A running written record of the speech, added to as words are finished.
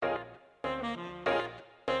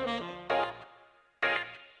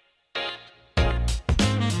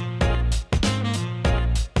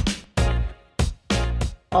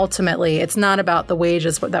Ultimately, it's not about the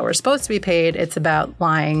wages that we're supposed to be paid. It's about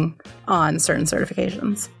lying on certain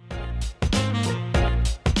certifications.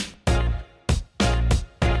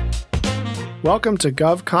 Welcome to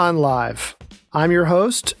GovCon Live. I'm your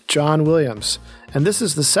host, John Williams, and this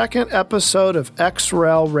is the second episode of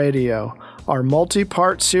XREL Radio, our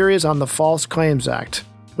multi-part series on the False Claims Act,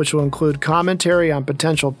 which will include commentary on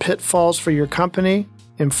potential pitfalls for your company,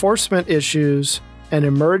 enforcement issues, and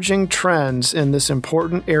emerging trends in this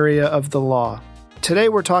important area of the law. Today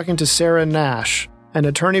we're talking to Sarah Nash, an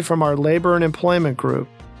attorney from our Labor and Employment Group.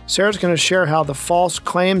 Sarah's going to share how the False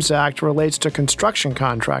Claims Act relates to construction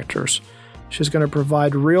contractors. She's going to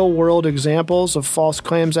provide real-world examples of False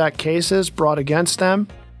Claims Act cases brought against them,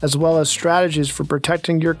 as well as strategies for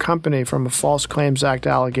protecting your company from a False Claims Act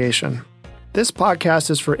allegation. This podcast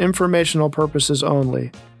is for informational purposes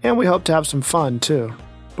only, and we hope to have some fun, too.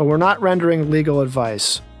 But we're not rendering legal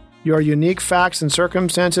advice. Your unique facts and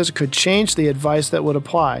circumstances could change the advice that would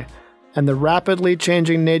apply, and the rapidly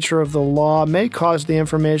changing nature of the law may cause the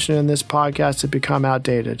information in this podcast to become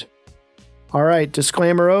outdated. All right,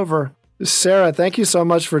 disclaimer over. Sarah, thank you so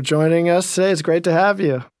much for joining us today. It's great to have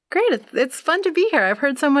you. Great. It's fun to be here. I've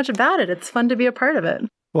heard so much about it. It's fun to be a part of it.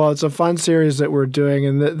 Well, it's a fun series that we're doing,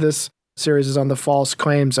 and this series is on the False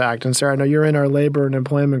Claims Act. And Sarah, I know you're in our Labor and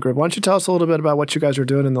Employment Group. Why don't you tell us a little bit about what you guys are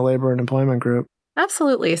doing in the Labor and Employment Group?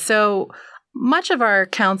 Absolutely. So much of our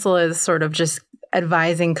counsel is sort of just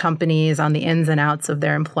advising companies on the ins and outs of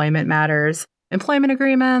their employment matters, employment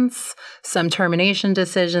agreements, some termination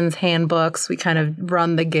decisions, handbooks. We kind of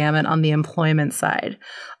run the gamut on the employment side.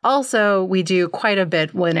 Also, we do quite a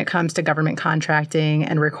bit when it comes to government contracting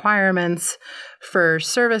and requirements for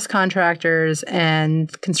service contractors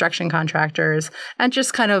and construction contractors, and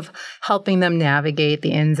just kind of helping them navigate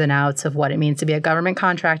the ins and outs of what it means to be a government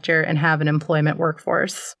contractor and have an employment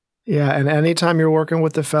workforce. Yeah, and anytime you're working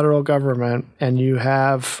with the federal government and you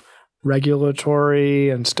have regulatory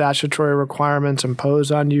and statutory requirements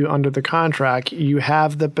imposed on you under the contract, you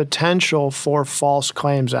have the potential for False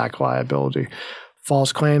Claims Act liability.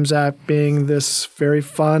 False Claims Act being this very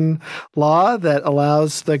fun law that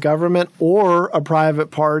allows the government or a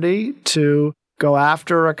private party to go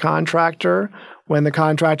after a contractor when the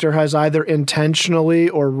contractor has either intentionally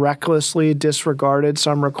or recklessly disregarded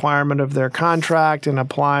some requirement of their contract in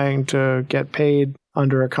applying to get paid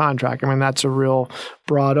under a contract. I mean, that's a real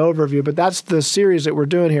broad overview, but that's the series that we're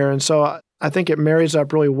doing here. And so I think it marries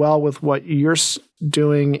up really well with what you're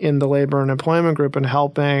doing in the Labor and Employment Group and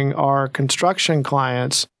helping our construction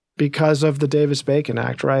clients because of the Davis-Bacon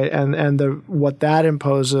Act, right? And what that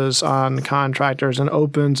imposes on contractors and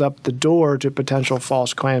opens up the door to potential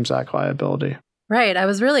False Claims Act liability. Right. I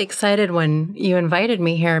was really excited when you invited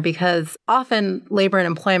me here because often labor and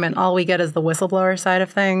employment, all we get is the whistleblower side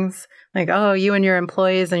of things. Like, oh, you and your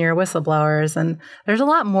employees and your whistleblowers. And there's a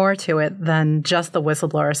lot more to it than just the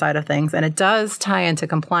whistleblower side of things. And it does tie into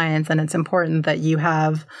compliance. And it's important that you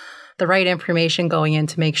have the right information going in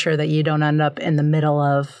to make sure that you don't end up in the middle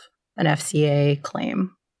of an FCA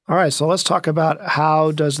claim. All right. So let's talk about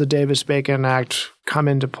how does the Davis-Bacon Act come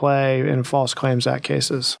into play in False Claims Act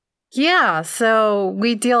cases? Yeah. So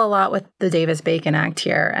we deal a lot with the Davis-Bacon Act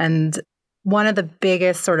here. And one of the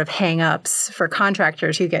biggest sort of hang-ups for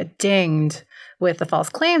contractors who get dinged with the False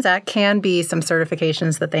Claims Act can be some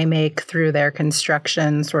certifications that they make through their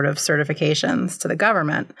construction sort of certifications to the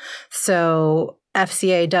government. So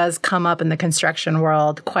FCA does come up in the construction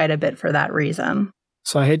world quite a bit for that reason.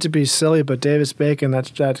 So I hate to be silly, but Davis-Bacon,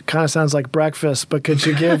 that kind of sounds like breakfast. But could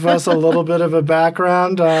you give us a little bit of a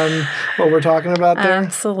background on what we're talking about there?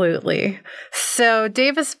 Absolutely. So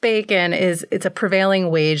Davis-Bacon it's a prevailing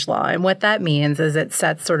wage law. And what that means is it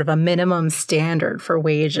sets sort of a minimum standard for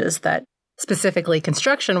wages that specifically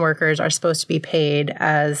construction workers are supposed to be paid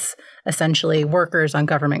as essentially workers on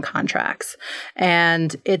government contracts.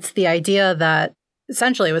 And it's the idea that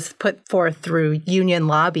essentially it was put forth through union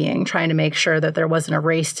lobbying, trying to make sure that there wasn't a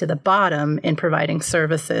race to the bottom in providing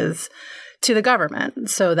services to the government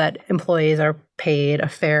so that employees are paid a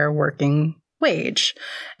fair working wage.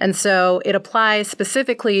 And so it applies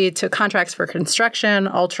specifically to contracts for construction,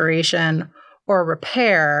 alteration, or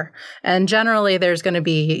repair. And generally, there's going to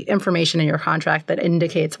be information in your contract that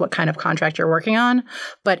indicates what kind of contract you're working on.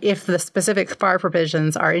 But if the specific FAR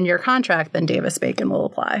provisions are in your contract, then Davis-Bacon will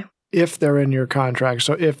apply. If they're in your contract.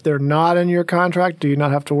 So if they're not in your contract, do you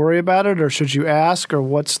not have to worry about it? Or should you ask? Or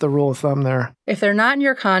what's the rule of thumb there? If they're not in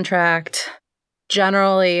your contract,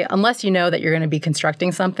 Generally, unless you know that you're going to be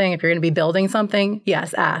constructing something, if you're going to be building something,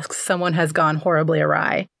 yes, ask. Someone has gone horribly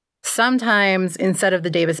awry. Sometimes, instead of the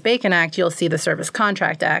Davis-Bacon Act, you'll see the Service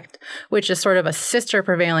Contract Act, which is sort of a sister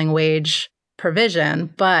prevailing wage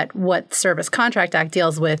provision. But what Service Contract Act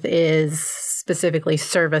deals with is specifically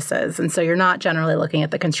services. And so you're not generally looking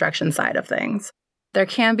at the construction side of things. There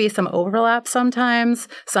can be some overlap sometimes.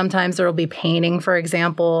 Sometimes there will be painting, for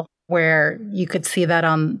example, where you could see that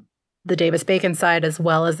on the Davis-Bacon side as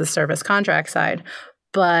well as the service contract side.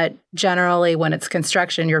 But generally, when it's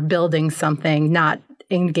construction, you're building something, not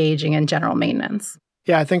engaging in general maintenance.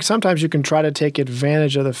 Yeah, I think sometimes you can try to take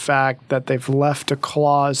advantage of the fact that they've left a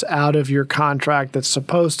clause out of your contract that's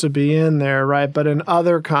supposed to be in there, right? But in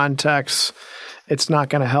other contexts, it's not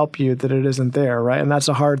going to help you that it isn't there, right? And that's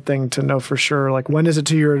a hard thing to know for sure. Like, when is it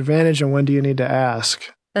to your advantage and when do you need to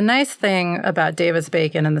ask? The nice thing about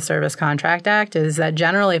Davis-Bacon and the Service Contract Act is that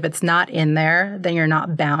generally if it's not in there, then you're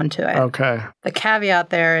not bound to it. Okay. The caveat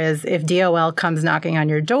there is if DOL comes knocking on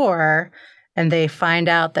your door and they find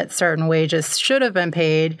out that certain wages should have been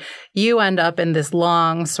paid, you end up in this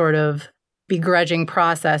long sort of begrudging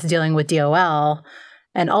process dealing with DOL.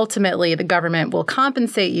 And ultimately, the government will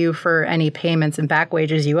compensate you for any payments and back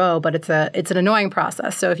wages you owe, but it's an annoying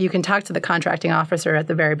process. So if you can talk to the contracting officer at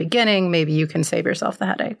the very beginning, maybe you can save yourself the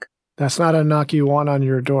headache. That's not a knock you want on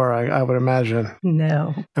your door, I would imagine.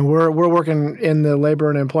 No. And we're working in the labor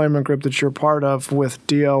and employment group that you're part of with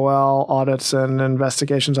DOL audits and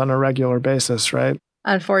investigations on a regular basis, right?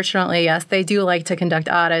 Unfortunately, yes, they do like to conduct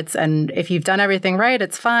audits. And if you've done everything right,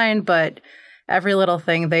 it's fine. But every little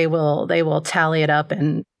thing, they will tally it up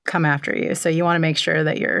and come after you. So you want to make sure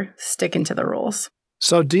that you're sticking to the rules.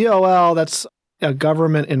 So DOL, that's a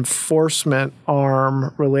government enforcement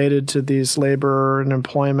arm related to these labor and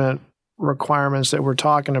employment requirements that we're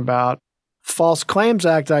talking about. False Claims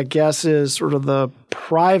Act, I guess, is sort of the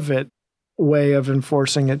private way of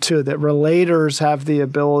enforcing it too, that relators have the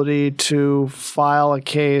ability to file a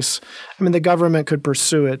case. I mean, the government could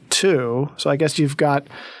pursue it too. So I guess you've got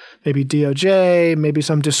maybe DOJ, maybe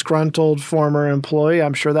some disgruntled former employee.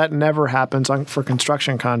 I'm sure that never happens for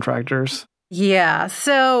construction contractors. Yeah.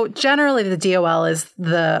 So generally, the DOL is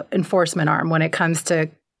the enforcement arm when it comes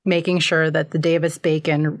to making sure that the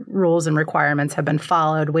Davis-Bacon rules and requirements have been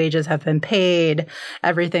followed, wages have been paid,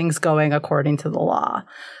 everything's going according to the law.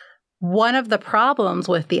 One of the problems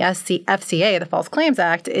with the FCA, the False Claims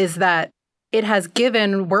Act, is that it has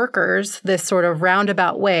given workers this sort of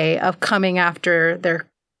roundabout way of coming after their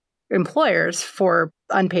employers for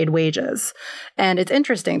unpaid wages. And it's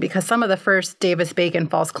interesting because some of the first Davis-Bacon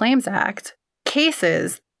False Claims Act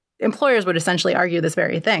cases, employers would essentially argue this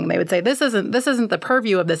very thing. They would say, this isn't the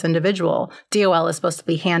purview of this individual. DOL is supposed to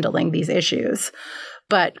be handling these issues.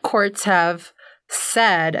 But courts have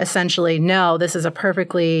said essentially, no, this is a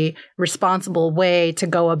perfectly responsible way to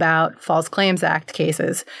go about False Claims Act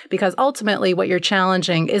cases, because ultimately what you're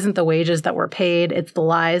challenging isn't the wages that were paid, it's the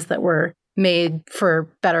lies that were made for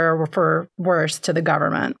better or for worse to the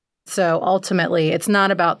government. So ultimately, it's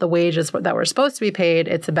not about the wages that were supposed to be paid,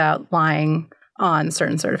 it's about lying on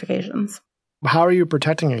certain certifications. How are you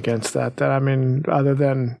protecting against that? I mean, other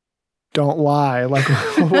than don't lie, like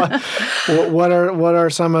what are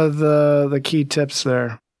some of the key tips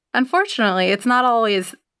there? Unfortunately, it's not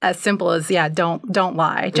always as simple as, don't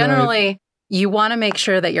lie. Generally, right. You want to make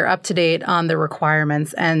sure that you're up to date on the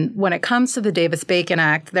requirements. And when it comes to the Davis-Bacon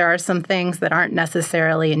Act, there are some things that aren't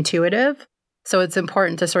necessarily intuitive. So it's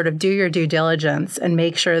important to sort of do your due diligence and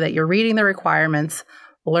make sure that you're reading the requirements,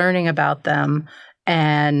 learning about them,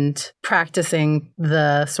 and practicing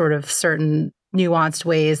the sort of certain nuanced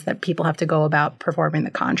ways that people have to go about performing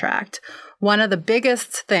the contract. One of the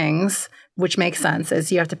biggest things, which makes sense,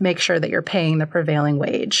 is you have to make sure that you're paying the prevailing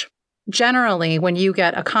wage. Generally, when you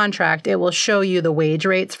get a contract, it will show you the wage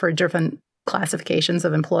rates for different classifications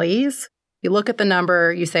of employees. You look at the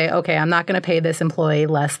number, you say, okay, I'm not going to pay this employee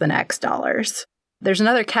less than X dollars. There's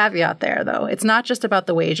another caveat there, though. It's not just about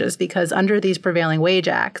the wages, because under these prevailing wage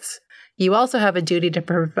acts, you also have a duty to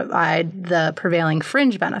provide the prevailing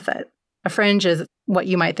fringe benefit. A fringe is what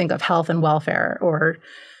you might think of health and welfare or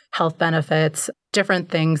health benefits, different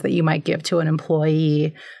things that you might give to an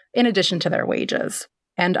employee in addition to their wages.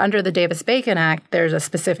 And under the Davis-Bacon Act, there's a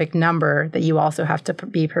specific number that you also have to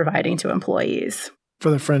be providing to employees.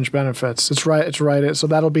 For the fringe benefits. It's right. So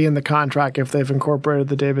that'll be in the contract if they've incorporated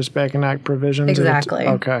the Davis-Bacon Act provisions. Exactly.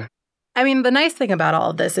 Okay. I mean, the nice thing about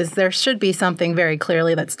all of this is there should be something very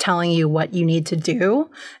clearly that's telling you what you need to do.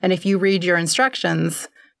 And if you read your instructions,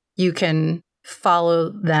 you can follow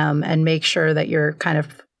them and make sure that you're kind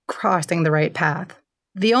of crossing the right path.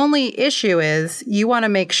 The only issue is you want to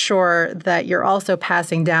make sure that you're also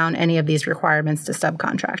passing down any of these requirements to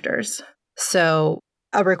subcontractors. So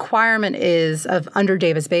a requirement is of under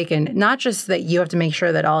Davis-Bacon, not just that you have to make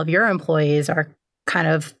sure that all of your employees are kind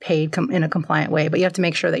of paid in a compliant way, but you have to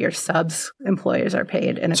make sure that your subs employees are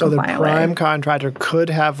paid in a compliant way. So the prime contractor could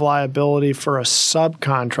have liability for a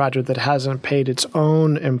subcontractor that hasn't paid its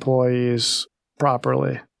own employees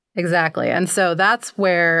properly. Exactly. And so that's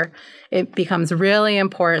where it becomes really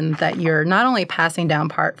important that you're not only passing down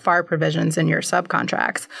FAR provisions in your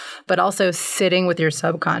subcontracts, but also sitting with your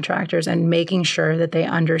subcontractors and making sure that they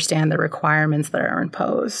understand the requirements that are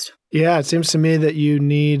imposed. Yeah, it seems to me that you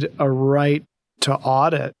need a right to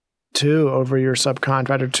audit, too, over your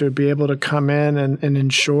subcontractor to be able to come in and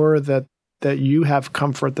ensure that you have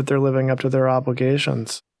comfort that they're living up to their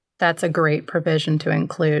obligations. That's a great provision to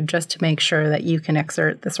include just to make sure that you can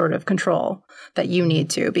exert the sort of control that you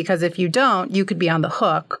need to. Because if you don't, you could be on the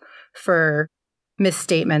hook for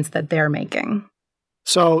misstatements that they're making.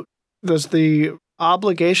 So does the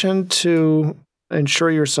obligation to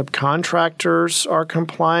ensure your subcontractors are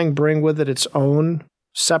complying bring with it its own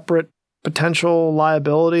separate potential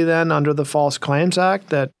liability then under the False Claims Act?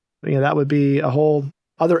 That would be a whole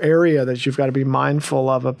other area that you've got to be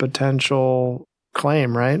mindful of a potential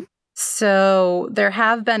claim, right? So there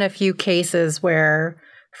have been a few cases where,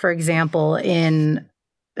 for example,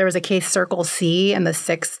 there was a case Circle C in the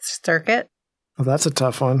Sixth Circuit. Oh, that's a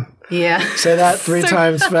tough one. Yeah. Say that 3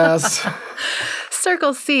 times fast.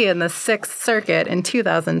 Circle C in the Sixth Circuit in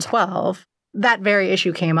 2012, that very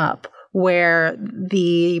issue came up, where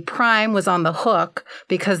the prime was on the hook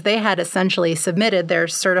because they had essentially submitted their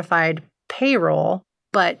certified payroll.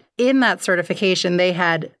 But in that certification,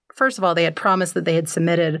 first of all, they had promised that they had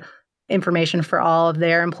submitted information for all of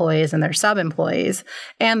their employees and their sub-employees.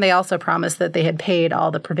 And they also promised that they had paid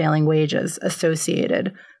all the prevailing wages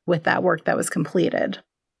associated with that work that was completed.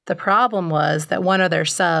 The problem was that one of their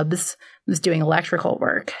subs was doing electrical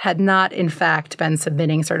work, had not, in fact, been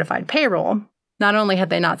submitting certified payroll. Not only had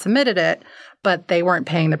they not submitted it, but they weren't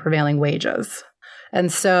paying the prevailing wages.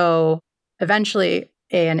 And so eventually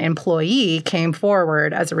an employee came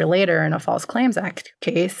forward as a relator in a False Claims Act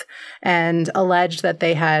case and alleged that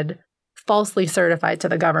they had falsely certified to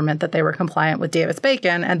the government that they were compliant with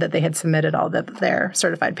Davis-Bacon and that they had submitted all their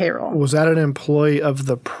certified payroll. Was that an employee of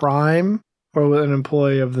the prime or an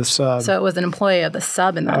employee of the sub? So it was an employee of the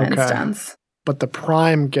sub in that instance. But the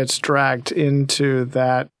prime gets dragged into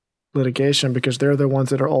that litigation because they're the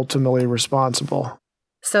ones that are ultimately responsible.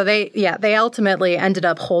 So they ultimately ended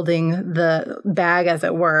up holding the bag, as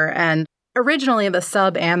it were. And originally the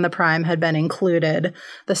sub and the prime had been included.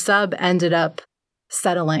 The sub ended up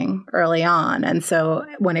settling early on. And so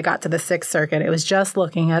when it got to the Sixth Circuit, it was just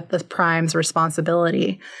looking at the prime's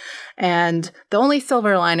responsibility. And the only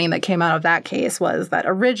silver lining that came out of that case was that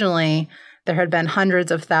originally there had been hundreds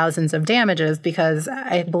of thousands of damages because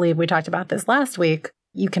I believe we talked about this last week.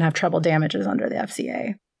 You can have treble damages under the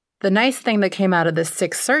FCA. The nice thing that came out of this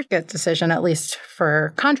Sixth Circuit decision, at least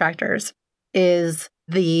for contractors, is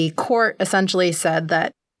the court essentially said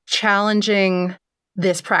that challenging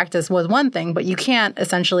this practice was one thing, but you can't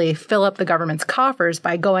essentially fill up the government's coffers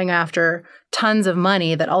by going after tons of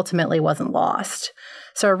money that ultimately wasn't lost.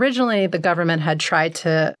 So originally, the government had tried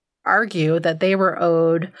to argue that they were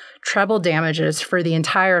owed treble damages for the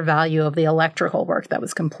entire value of the electrical work that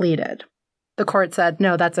was completed. The court said,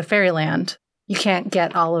 no, that's a fairyland. You can't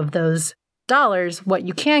get all of those dollars. What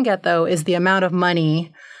you can get, though, is the amount of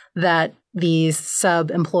money that these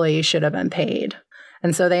sub-employees should have been paid.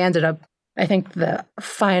 And so they ended up, I think the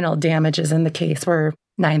final damages in the case were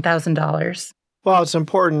 $9,000. Well, it's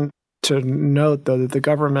important to note, though, that the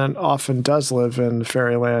government often does live in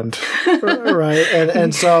fairyland, right?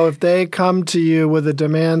 And so if they come to you with a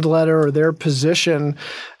demand letter or their position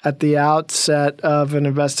at the outset of an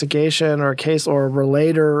investigation or a case or a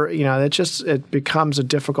relator, it becomes a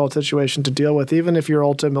difficult situation to deal with. Even if you're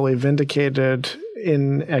ultimately vindicated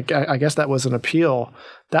I guess that was an appeal,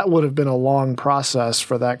 that would have been a long process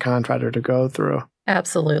for that contractor to go through.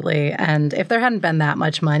 Absolutely. And if there hadn't been that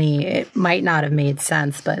much money, it might not have made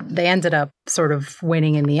sense, but they ended up sort of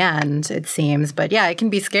winning in the end, it seems. But yeah, it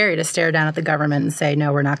can be scary to stare down at the government and say,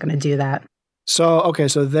 no, we're not going to do that. So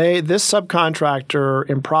this subcontractor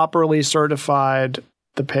improperly certified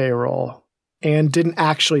the payroll and didn't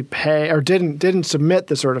actually pay or didn't submit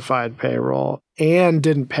the certified payroll and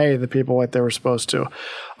didn't pay the people what they were supposed to.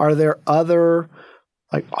 Are there other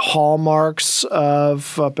hallmarks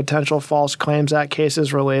of potential False Claims Act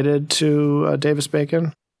cases related to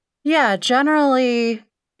Davis-Bacon? Yeah, generally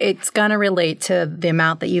it's going to relate to the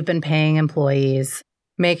amount that you've been paying employees.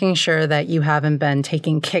 making sure that you haven't been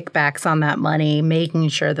taking kickbacks on that money, making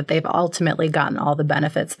sure that they've ultimately gotten all the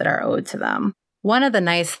benefits that are owed to them. One of the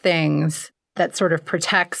nice things that sort of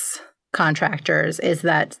protects contractors is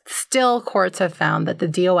that still courts have found that the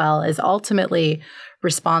DOL is ultimately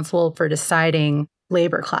responsible for deciding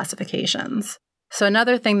labor classifications. So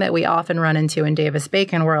another thing that we often run into in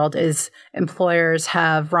Davis-Bacon world is employers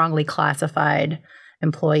have wrongly classified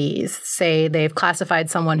employees. Say they've classified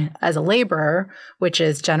someone as a laborer, which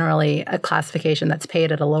is generally a classification that's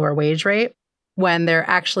paid at a lower wage rate, when they're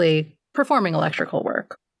actually performing electrical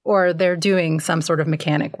work, or they're doing some sort of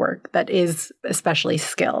mechanic work that is especially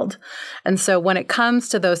skilled. And so when it comes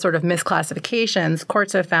to those sort of misclassifications,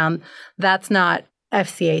 courts have found that's not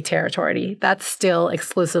FCA territory. That's still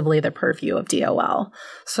exclusively the purview of DOL.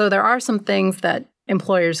 So there are some things that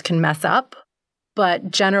employers can mess up, but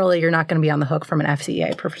generally you're not going to be on the hook from an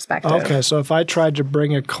FCA perspective. Okay, so if I tried to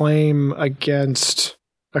bring a claim against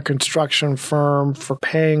a construction firm for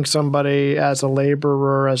paying somebody as a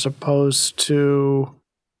laborer as opposed to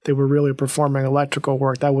they were really performing electrical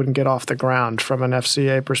work, that wouldn't get off the ground from an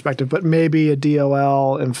FCA perspective, but maybe a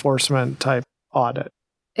DOL enforcement type audit.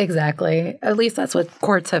 Exactly. At least that's what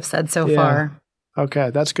courts have said so far.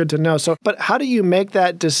 Okay, that's good to know. So, but how do you make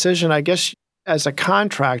that decision? I guess as a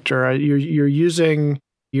contractor, you're using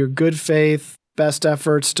your good faith, best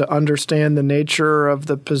efforts to understand the nature of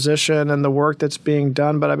the position and the work that's being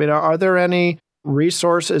done. But I mean, are there any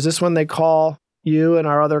resources? Is this when they call you and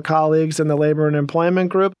our other colleagues in the labor and employment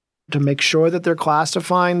group to make sure that they're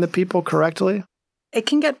classifying the people correctly? It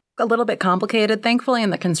can get a little bit complicated. Thankfully,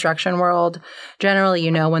 in the construction world, generally, you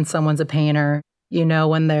know when someone's a painter, you know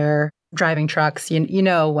when they're driving trucks, you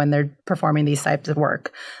know when they're performing these types of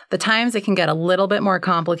work. The times it can get a little bit more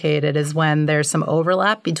complicated is when there's some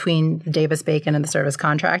overlap between the Davis-Bacon and the Service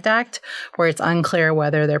Contract Act, where it's unclear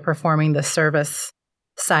whether they're performing the service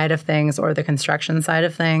side of things or the construction side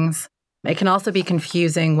of things. It can also be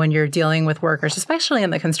confusing when you're dealing with workers, especially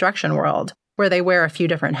in the construction world, where they wear a few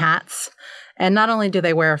different hats. And not only do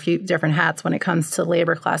they wear a few different hats when it comes to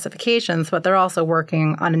labor classifications, but they're also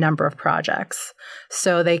working on a number of projects.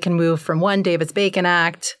 So they can move from one Davis-Bacon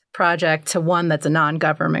Act project to one that's a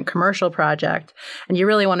non-government commercial project. And you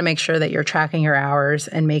really want to make sure that you're tracking your hours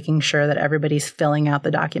and making sure that everybody's filling out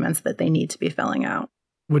the documents that they need to be filling out.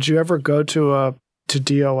 Would you ever go to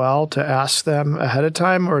DOL to ask them ahead of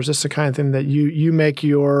time, or is this the kind of thing that you make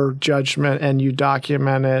your judgment and you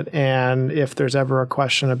document it, and if there's ever a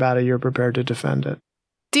question about it, you're prepared to defend it?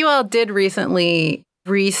 DOL did recently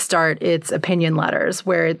restart its opinion letters,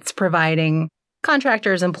 where it's providing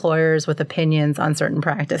contractors, employers with opinions on certain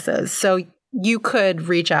practices. So you could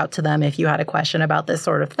reach out to them if you had a question about this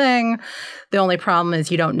sort of thing. The only problem is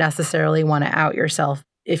you don't necessarily want to out yourself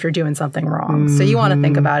if you're doing something wrong. So you want to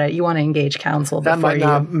think about it. You want to engage counsel before you... That might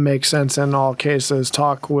not make sense in all cases.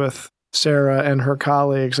 Talk with Sarah and her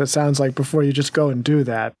colleagues. It sounds like before you just go and do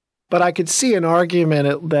that. But I could see an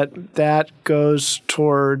argument that goes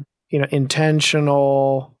toward,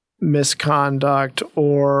 intentional misconduct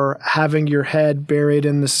or having your head buried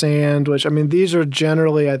in the sand, which, I mean, these are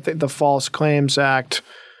generally, I think, the False Claims Act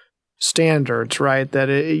standards, right? That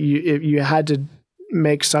you had to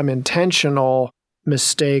make some intentional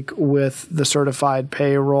mistake with the certified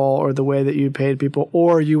payroll or the way that you paid people,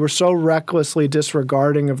 or you were so recklessly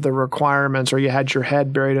disregarding of the requirements, or you had your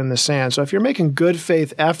head buried in the sand. So if you're making good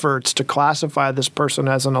faith efforts to classify this person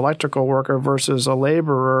as an electrical worker versus a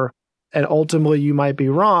laborer, and ultimately you might be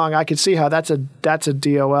wrong, I could see how that's a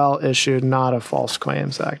DOL issue, not a False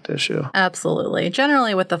Claims Act issue. Absolutely.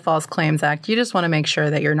 Generally with the False Claims Act, you just want to make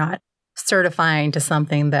sure that you're not certifying to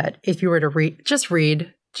something that if you were to read.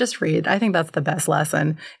 I think that's the best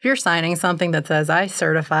lesson. If you're signing something that says, I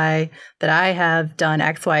certify that I have done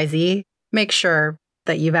XYZ, make sure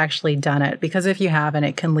that you've actually done it, because if you haven't,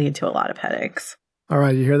 it can lead to a lot of headaches. All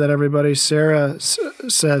right, you hear that, everybody? Sarah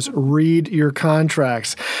says, read your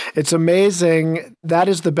contracts. It's amazing. That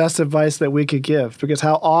is the best advice that we could give, because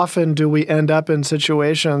how often do we end up in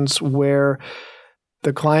situations where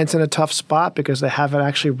the client's in a tough spot because they haven't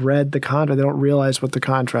actually read the contract. They don't realize what the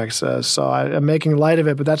contract says. So I'm making light of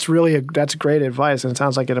it, but that's great advice. And it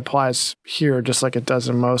sounds like it applies here just like it does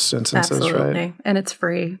in most instances, Absolutely. Right? And it's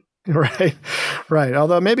free. Right.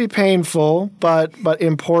 Although it may be painful, but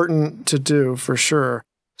important to do for sure.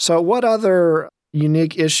 So what other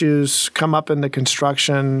unique issues come up in the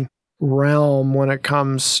construction realm when it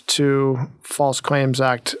comes to False Claims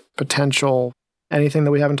Act potential? Anything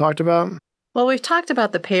that we haven't talked about? Well, we've talked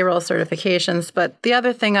about the payroll certifications, but the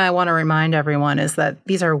other thing I want to remind everyone is that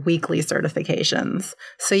these are weekly certifications.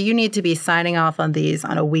 So you need to be signing off on these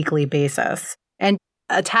on a weekly basis. And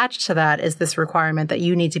attached to that is this requirement that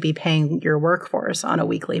you need to be paying your workforce on a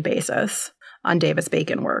weekly basis on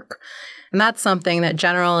Davis-Bacon work. And that's something that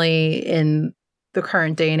generally in the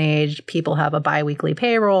current day and age, people have a biweekly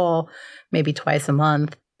payroll, maybe twice a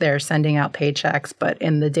month. They're sending out paychecks, but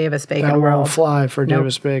in the Davis-Bacon world... That won't fly for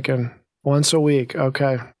Davis-Bacon. Once a week,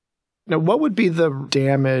 okay. Now, what would be the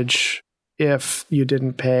damage if you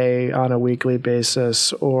didn't pay on a weekly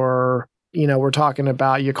basis? Or, we're talking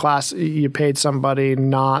about you paid somebody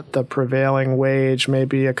not the prevailing wage,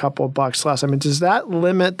 maybe a couple of bucks less. I mean, does that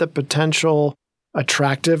limit the potential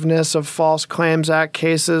attractiveness of False Claims Act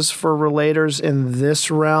cases for relators in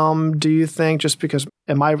this realm, do you think? Just because,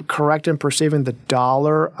 am I correct in perceiving the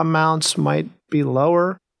dollar amounts might be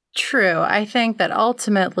lower? True. I think that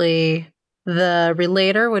ultimately the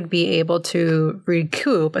relator would be able to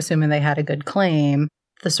recoup, assuming they had a good claim,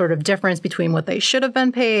 the sort of difference between what they should have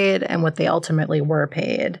been paid and what they ultimately were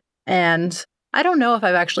paid. And I don't know if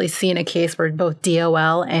I've actually seen a case where both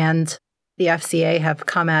DOL and the FCA have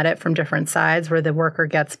come at it from different sides where the worker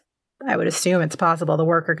gets, I would assume it's possible, the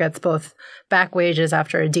worker gets both back wages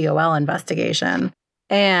after a DOL investigation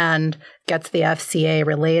and gets the FCA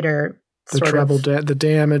relator the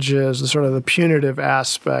damages, the sort of the punitive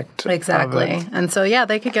aspect. Exactly. Of it. And so,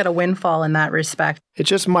 they could get a windfall in that respect. It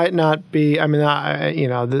just might not be,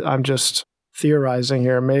 I'm just theorizing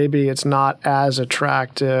here. Maybe it's not as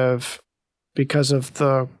attractive because of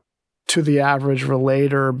to the average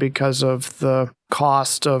relator, because of the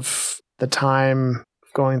cost of the time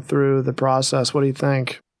going through the process. What do you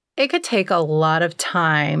think? It could take a lot of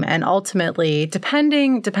time and ultimately,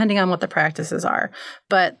 depending on what the practices are.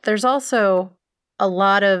 But there's also a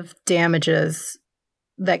lot of damages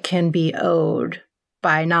that can be owed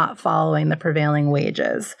by not following the prevailing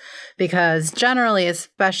wages. Because generally,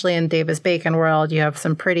 especially in Davis-Bacon world, you have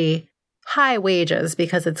some pretty high wages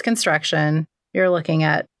because it's construction. You're looking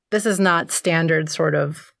at, this is not standard sort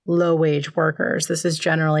of low-wage workers. This is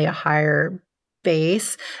generally a higher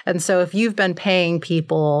base. And so if you've been paying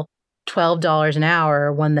people $12 an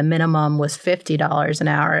hour when the minimum was $50 an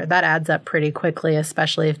hour, that adds up pretty quickly,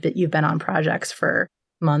 especially if you've been on projects for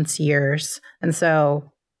months, years. And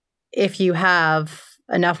so if you have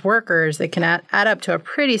enough workers, it can add up to a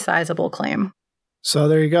pretty sizable claim. So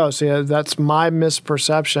there you go. So that's my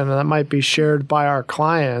misperception, and that might be shared by our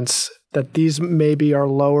clients, that these maybe are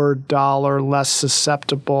lower dollar, less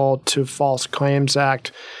susceptible to False Claims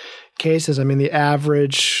Act cases. I mean, the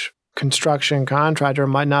average construction contractor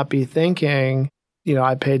might not be thinking,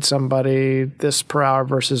 I paid somebody this per hour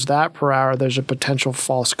versus that per hour. There's a potential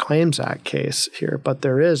False Claims Act case here, but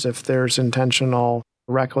there is if there's intentional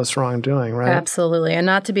reckless wrongdoing, right? Absolutely. And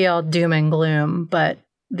not to be all doom and gloom, but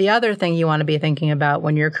the other thing you want to be thinking about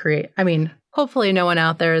when you're hopefully no one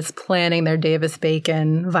out there is planning their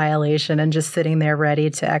Davis-Bacon violation and just sitting there ready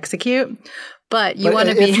to execute. But want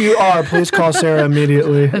to be... If you are, please call Sarah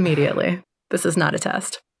immediately. Immediately. This is not a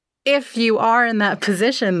test. If you are in that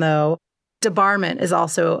position, though, debarment is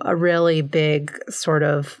also a really big sort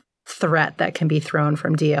of threat that can be thrown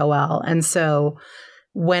from DOL. And so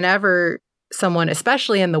whenever someone,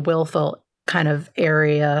 especially in the willful kind of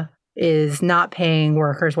area, is not paying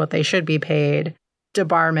workers what they should be paid,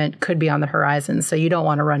 debarment could be on the horizon. So you don't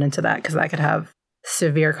want to run into that because that could have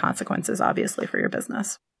severe consequences, obviously, for your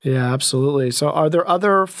business. Yeah, absolutely. So are there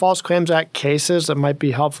other False Claims Act cases that might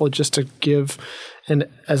be helpful just to give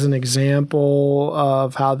as an example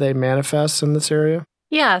of how they manifest in this area?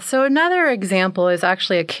 Yeah. So another example is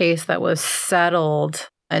actually a case that was settled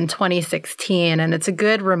in 2016. And it's a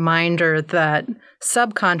good reminder that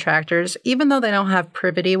subcontractors, even though they don't have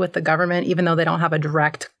privity with the government, even though they don't have a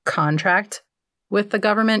direct contract with the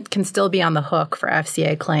government, can still be on the hook for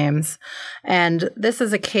FCA claims. And this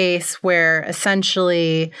is a case where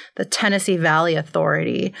essentially the Tennessee Valley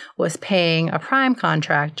Authority was paying a prime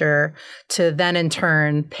contractor to then in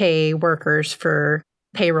turn pay workers for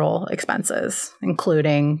payroll expenses,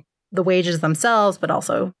 including the wages themselves, but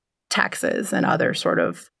also taxes and other sort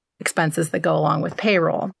of expenses that go along with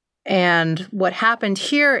payroll. And what happened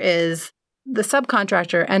here is the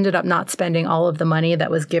subcontractor ended up not spending all of the money that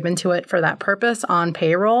was given to it for that purpose on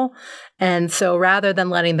payroll. And so rather than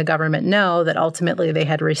letting the government know that ultimately they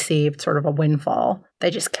had received sort of a windfall, they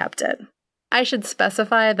just kept it. I should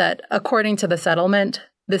specify that according to the settlement,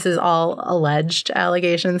 this is all alleged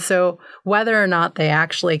allegations. So whether or not they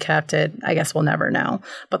actually kept it, I guess we'll never know.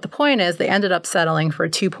 But the point is they ended up settling for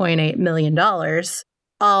 $2.8 million,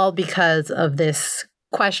 all because of this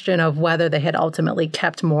question of whether they had ultimately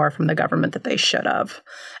kept more from the government that they should have.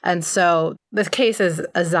 And so the case is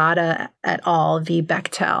Azada et al. V.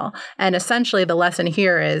 Bechtel. And essentially the lesson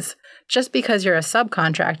here is just because you're a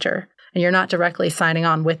subcontractor and you're not directly signing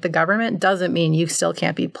on with the government, doesn't mean you still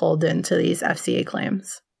can't be pulled into these FCA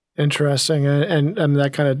claims. Interesting. And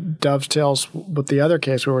that kind of dovetails with the other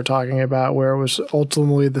case we were talking about, where it was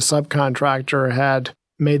ultimately the subcontractor had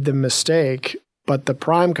made the mistake, but the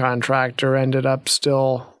prime contractor ended up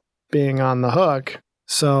still being on the hook.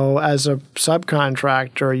 So as a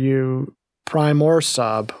subcontractor, you prime or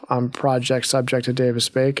sub on projects subject to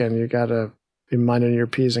Davis-Bacon, you got to be minding your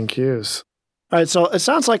P's and Q's. All right, so it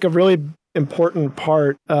sounds like a really important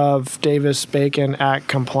part of Davis-Bacon Act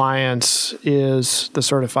compliance is the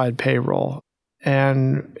certified payroll.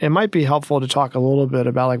 And it might be helpful to talk a little bit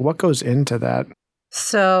about like what goes into that.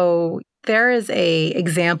 So there is a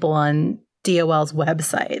example on DOL's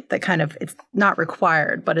website that it's not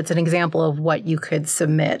required, but it's an example of what you could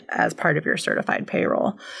submit as part of your certified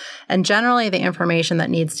payroll. And generally, the information that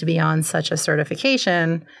needs to be on such a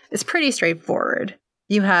certification is pretty straightforward.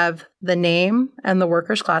 You have the name and the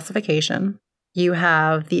worker's classification. You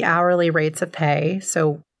have the hourly rates of pay,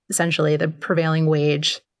 so essentially the prevailing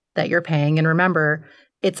wage that you're paying. And remember,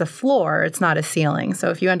 it's a floor, it's not a ceiling. So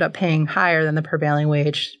if you end up paying higher than the prevailing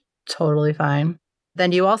wage, totally fine.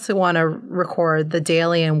 Then you also want to record the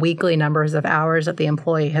daily and weekly numbers of hours that the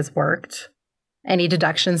employee has worked, any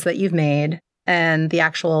deductions that you've made, and the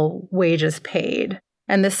actual wages paid.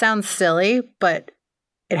 And this sounds silly, but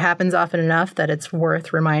it happens often enough that it's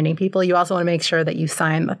worth reminding people. You also want to make sure that you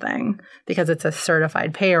sign the thing because it's a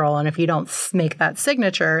certified payroll. And if you don't make that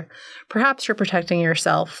signature, perhaps you're protecting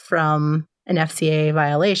yourself from an FCA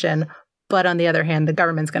violation. But on the other hand, the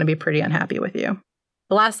government's going to be pretty unhappy with you.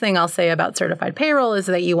 The last thing I'll say about certified payroll is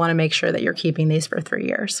that you want to make sure that you're keeping these for 3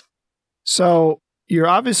 years. So you're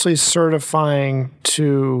obviously certifying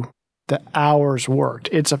to the hours worked.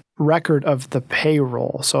 It's a record of the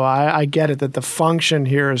payroll. So I get it that the function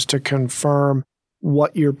here is to confirm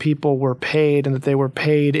what your people were paid and that they were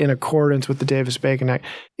paid in accordance with the Davis-Bacon Act.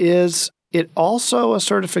 Is it also a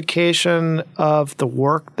certification of the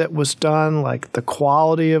work that was done, like the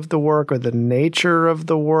quality of the work or the nature of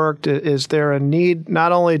the work? Is there a need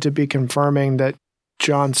not only to be confirming that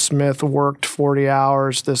John Smith worked 40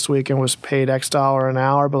 hours this week and was paid X dollar an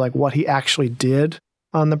hour, but like what he actually did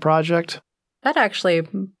on the project? That actually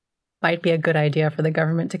might be a good idea for the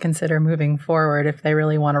government to consider moving forward if they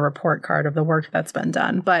really want a report card of the work that's been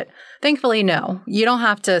done. But thankfully, no. You don't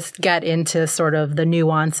have to get into sort of the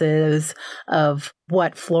nuances of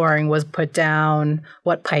what flooring was put down,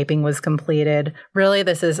 what piping was completed. Really,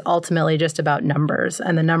 this is ultimately just about numbers,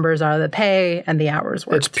 and the numbers are the pay and the hours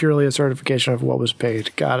worked. It's purely a certification of what was paid.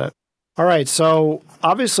 Got it. All right. So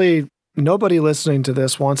obviously, nobody listening to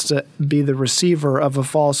this wants to be the receiver of a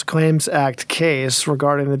False Claims Act case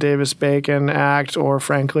regarding the Davis-Bacon Act or,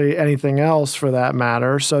 frankly, anything else for that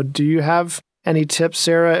matter. So do you have any tips,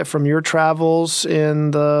 Sarah, from your travels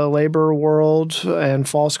in the labor world and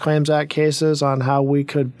False Claims Act cases on how we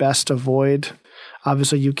could best avoid?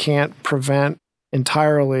 Obviously, you can't prevent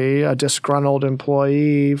entirely a disgruntled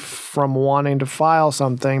employee from wanting to file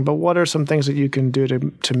something, but what are some things that you can do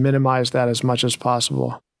to minimize that as much as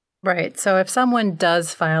possible? Right. So if someone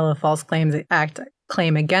does file a False Claims Act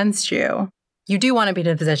claim against you, you do want to be in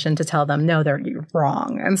a position to tell them, no, you're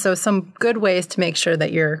wrong. And so some good ways to make sure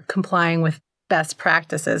that you're complying with best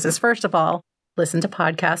practices is, first of all, listen to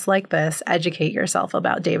podcasts like this, educate yourself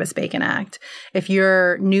about Davis-Bacon Act. If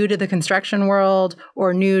you're new to the construction world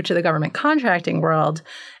or new to the government contracting world,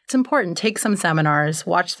 it's important. Take some seminars,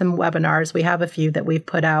 watch some webinars. We have a few that we've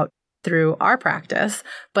put out through our practice,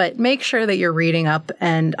 but make sure that you're reading up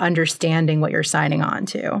and understanding what you're signing on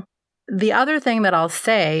to. The other thing that I'll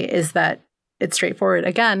say is that it's straightforward.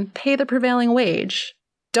 Again, pay the prevailing wage.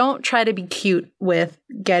 Don't try to be cute with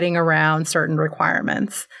getting around certain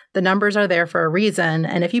requirements. The numbers are there for a reason,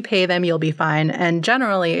 and if you pay them, you'll be fine. And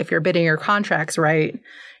generally, if you're bidding your contracts right,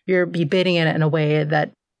 you'll be bidding it in a way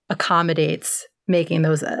that accommodates making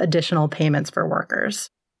those additional payments for workers.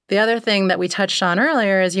 The other thing that we touched on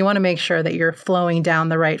earlier is you want to make sure that you're flowing down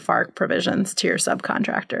the right FARC provisions to your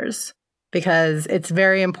subcontractors, because it's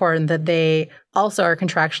very important that they also are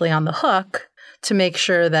contractually on the hook to make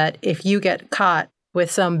sure that if you get caught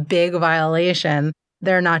with some big violation,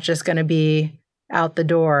 they're not just going to be out the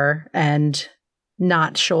door and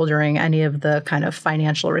not shouldering any of the kind of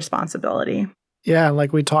financial responsibility. Yeah,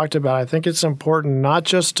 like we talked about, I think it's important not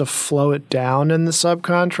just to flow it down in the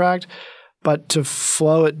subcontract, but to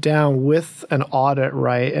flow it down with an audit,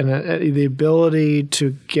 right? And the ability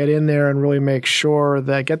to get in there and really make sure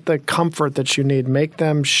that get the comfort that you need, make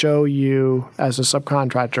them show you as a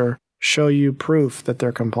subcontractor, show you proof that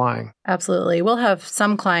they're complying. Absolutely. We'll have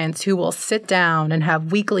some clients who will sit down and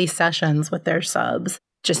have weekly sessions with their subs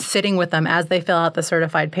just sitting with them as they fill out the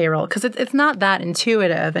certified payroll, because it's not that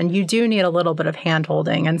intuitive and you do need a little bit of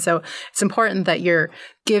hand-holding. And so it's important that you're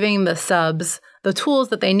giving the subs the tools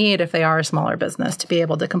that they need if they are a smaller business to be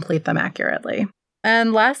able to complete them accurately.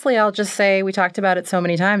 And lastly, I'll just say, we talked about it so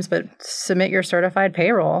many times, but submit your certified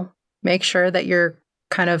payroll. Make sure that you're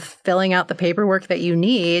kind of filling out the paperwork that you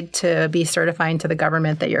need to be certifying to the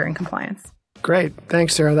government that you're in compliance. Great.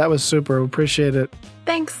 Thanks, Sarah. That was super. We appreciate it.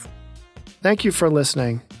 Thanks. Thank you for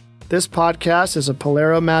listening. This podcast is a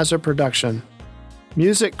Polero Mazza production.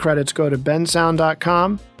 Music credits go to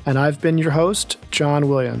bensound.com, and I've been your host, John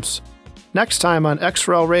Williams. Next time on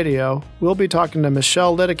XREL Radio, we'll be talking to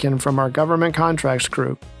Michelle Lidekin from our Government Contracts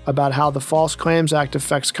Group about how the False Claims Act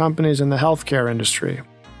affects companies in the healthcare industry.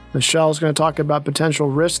 Michelle's going to talk about potential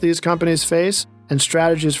risks these companies face and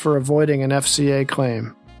strategies for avoiding an FCA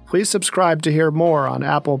claim. Please subscribe to hear more on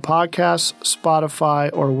Apple Podcasts, Spotify,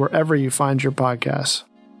 or wherever you find your podcasts.